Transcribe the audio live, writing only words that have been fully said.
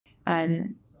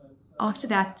After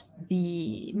that,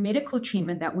 the medical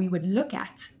treatment that we would look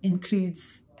at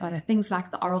includes things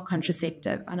like the oral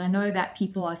contraceptive. And I know that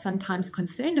people are sometimes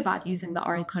concerned about using the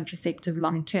oral contraceptive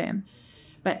long term.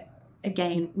 But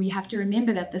again, we have to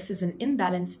remember that this is an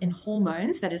imbalance in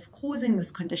hormones that is causing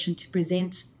this condition to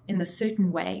present in a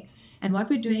certain way. And what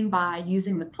we're doing by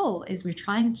using the pill is we're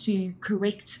trying to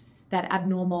correct that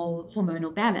abnormal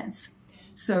hormonal balance.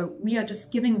 So we are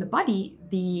just giving the body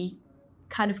the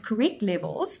kind of correct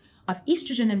levels of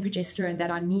estrogen and progesterone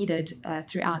that are needed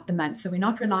throughout the month. So we're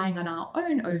not relying on our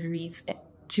own ovaries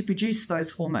to produce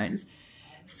those hormones.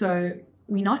 So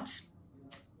we're not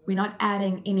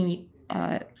adding any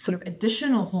sort of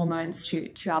additional hormones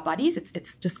to our bodies.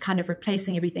 It's just kind of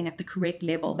replacing everything at the correct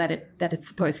level that it's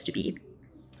supposed to be.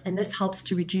 And this helps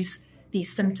to reduce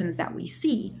these symptoms that we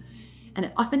see. And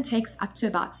it often takes up to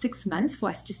about 6 months for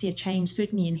us to see a change,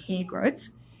 certainly in hair growth.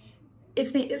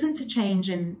 If there isn't a change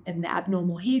in the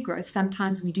abnormal hair growth,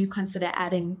 sometimes we do consider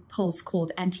adding pills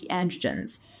called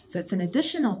anti-androgens. So it's an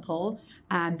additional pill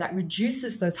that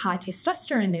reduces those high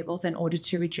testosterone levels in order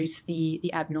to reduce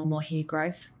the abnormal hair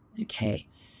growth. Okay.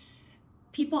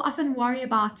 People often worry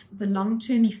about the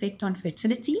long-term effect on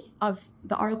fertility of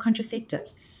the oral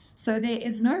contraceptive. So there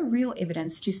is no real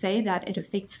evidence to say that it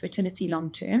affects fertility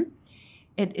long-term.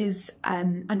 It is,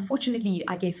 unfortunately,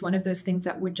 I guess, one of those things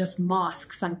that would just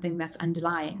mask something that's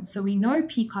underlying. So we know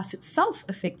PCOS itself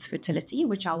affects fertility,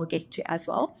 which I will get to as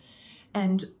well.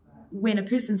 And when a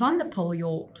person's on the pill,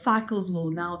 your cycles will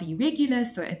now be regular.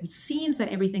 So it seems that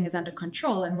everything is under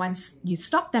control. And once you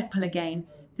stop that pill again,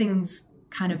 things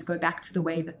kind of go back to the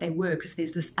way that they were because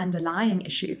there's this underlying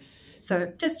issue.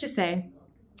 So just to say,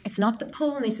 it's not the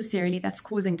pill necessarily that's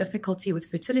causing difficulty with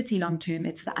fertility long-term.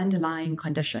 It's the underlying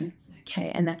condition.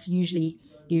 Okay, and that's usually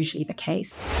the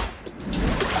case.